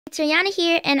It's Rihanna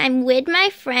here, and I'm with my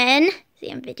friend. See,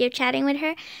 I'm video chatting with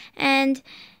her, and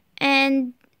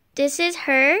this is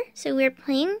her. So we're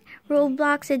playing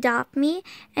Roblox Adopt Me,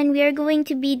 and we are going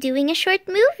to be doing a short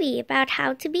movie about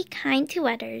how to be kind to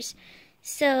others.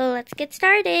 So let's get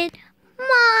started.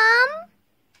 Mom?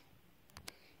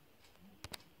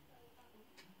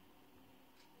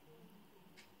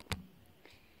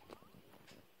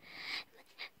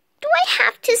 Do I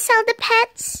have to sell the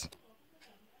pets?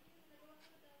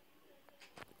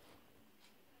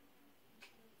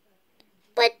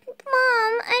 But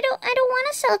Mom, I don't want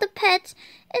to sell the pets.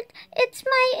 It's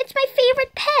my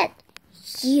favorite pet.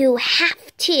 You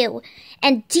have to.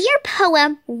 And do your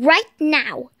poem right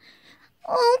now.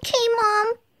 Okay,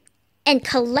 Mom. And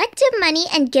collect the money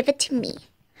and give it to me.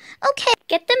 Okay,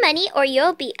 get the money or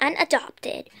you'll be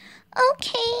unadopted.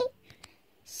 Okay.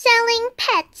 Selling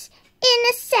pets in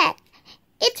a set.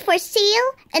 It's for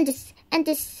sale, and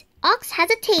this ox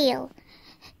has a tail.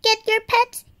 Get your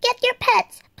pets.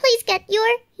 Please get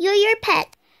your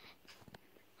pet.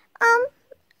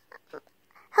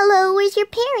 Hello, where's your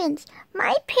parents?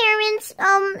 My parents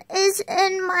is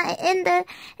in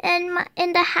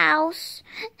the house.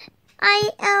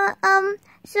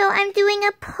 So I'm doing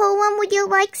a poem. Would you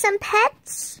like some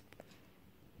pets?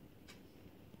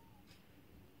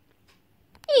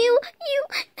 You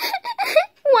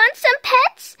want some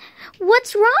pets?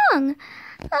 What's wrong?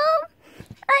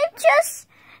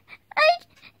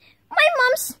 My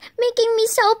mom's making me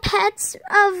sell pets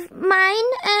of mine,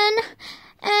 and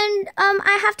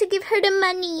I have to give her the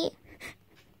money.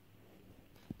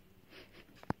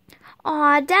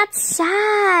 Aw, that's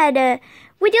sad.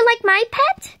 Would you like my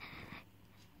pet?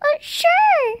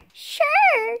 Sure.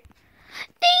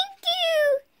 Thank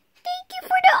you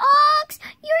for the ox.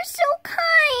 You're so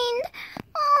kind.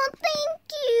 Oh, thank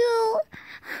you.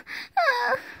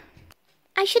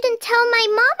 I shouldn't tell my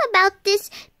mom about this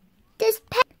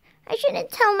pet. I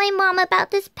shouldn't tell my mom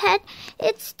about this pet.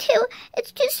 It's too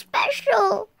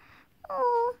special.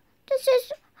 Oh, this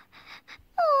is...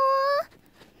 Oh,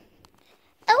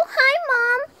 hi,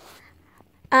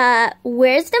 Mom.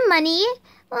 Where's the money?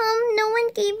 No one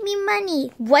gave me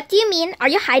money. What do you mean? Are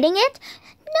you hiding it?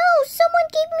 No, someone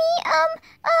gave me,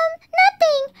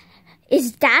 nothing.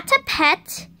 Is that a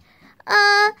pet?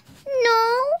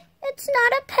 No, it's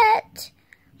not a pet.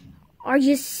 Are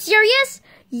you serious?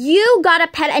 You got a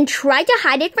pet and tried to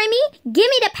hide it from me? Give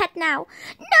me the pet now.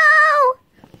 No!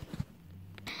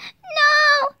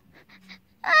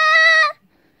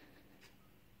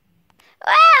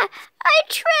 I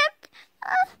tripped.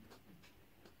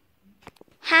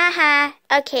 Haha.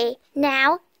 Okay,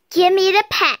 now give me the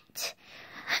pet.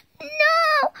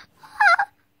 No!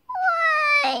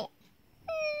 Why?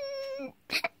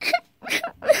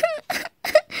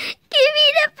 Give me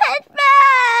the pet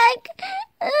back.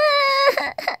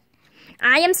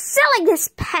 I am selling this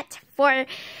pet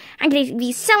I'm going to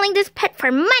be selling this pet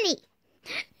for money.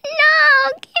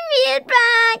 No, give me it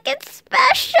back. It's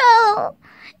special.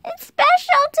 It's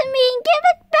special to me. Give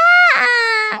it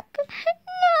back.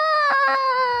 No.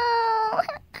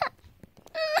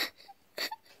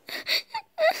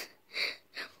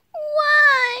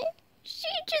 Why? She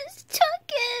just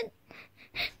took it.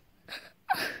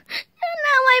 And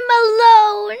now I'm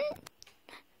alone.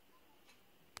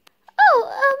 Oh,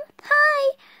 hi.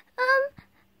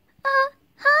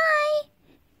 Hi.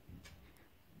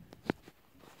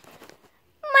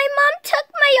 My mom took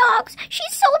my ox. She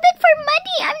sold it for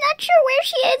money. I'm not sure where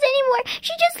she is anymore.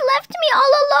 She just left me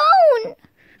all alone.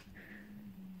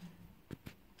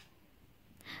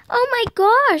 Oh my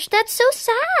gosh, that's so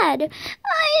sad.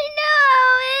 I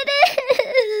know, it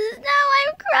is. Now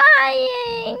I'm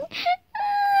crying.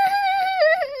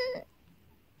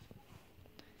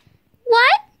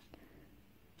 What?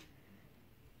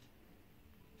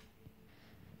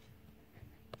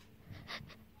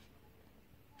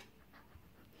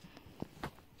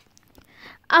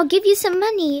 I'll give you some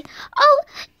money. Oh,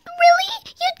 really?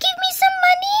 You'd give me some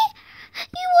money?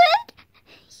 You would?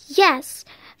 Yes.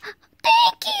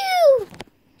 Thank you.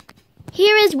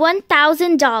 Here is $1,000.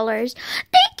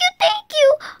 Thank you.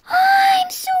 Oh, I'm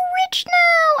so rich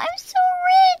now. I'm so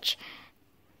rich.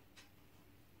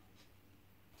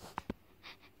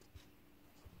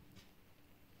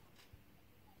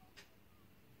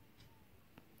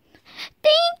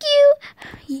 Thank you.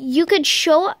 You could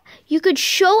show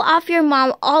off your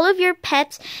mom all of your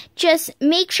pets. Just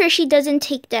make sure she doesn't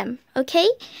take them, okay?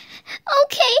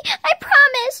 Okay, I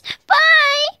promise.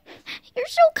 Bye. You're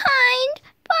so kind.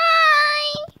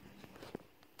 Bye.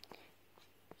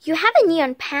 You have a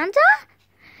neon panda?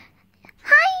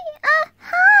 Hi.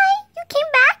 You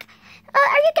came back? Are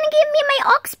you gonna give me my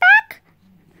ox back?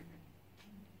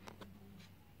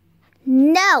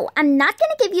 No, I'm not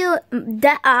gonna give you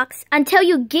the ox until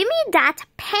you give me that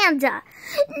panda.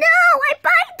 No, I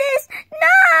buy this.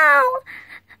 No.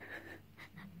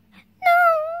 No,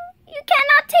 you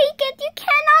cannot take it. You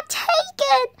cannot take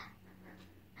it.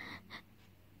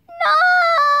 No.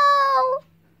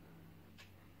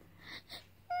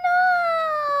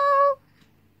 No.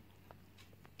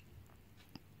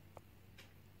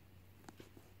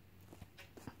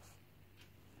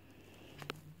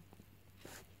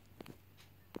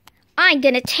 I'm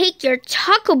gonna take your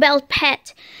Taco Bell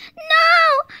pet.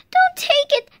 No, don't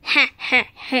take it. Ha ha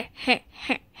ha ha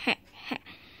ha ha ha.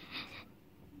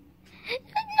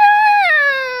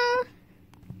 No.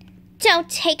 Don't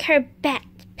take her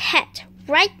pet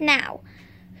right now.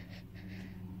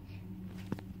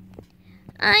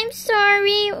 I'm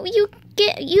sorry.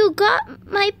 You got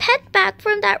my pet back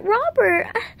from that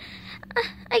robber.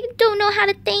 I don't know how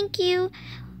to thank you.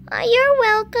 You're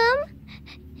welcome.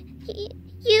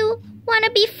 You want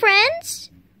to be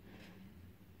friends?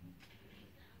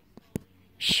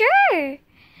 Sure.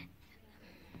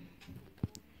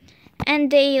 And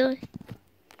they were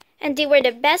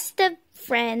the best of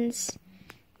friends.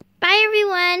 Bye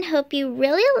everyone. Hope you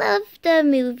really loved the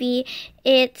movie.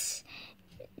 It's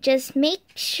just make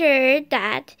sure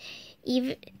that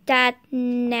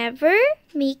never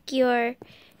make your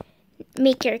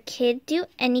kid do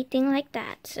anything like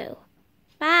that. So,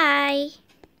 bye.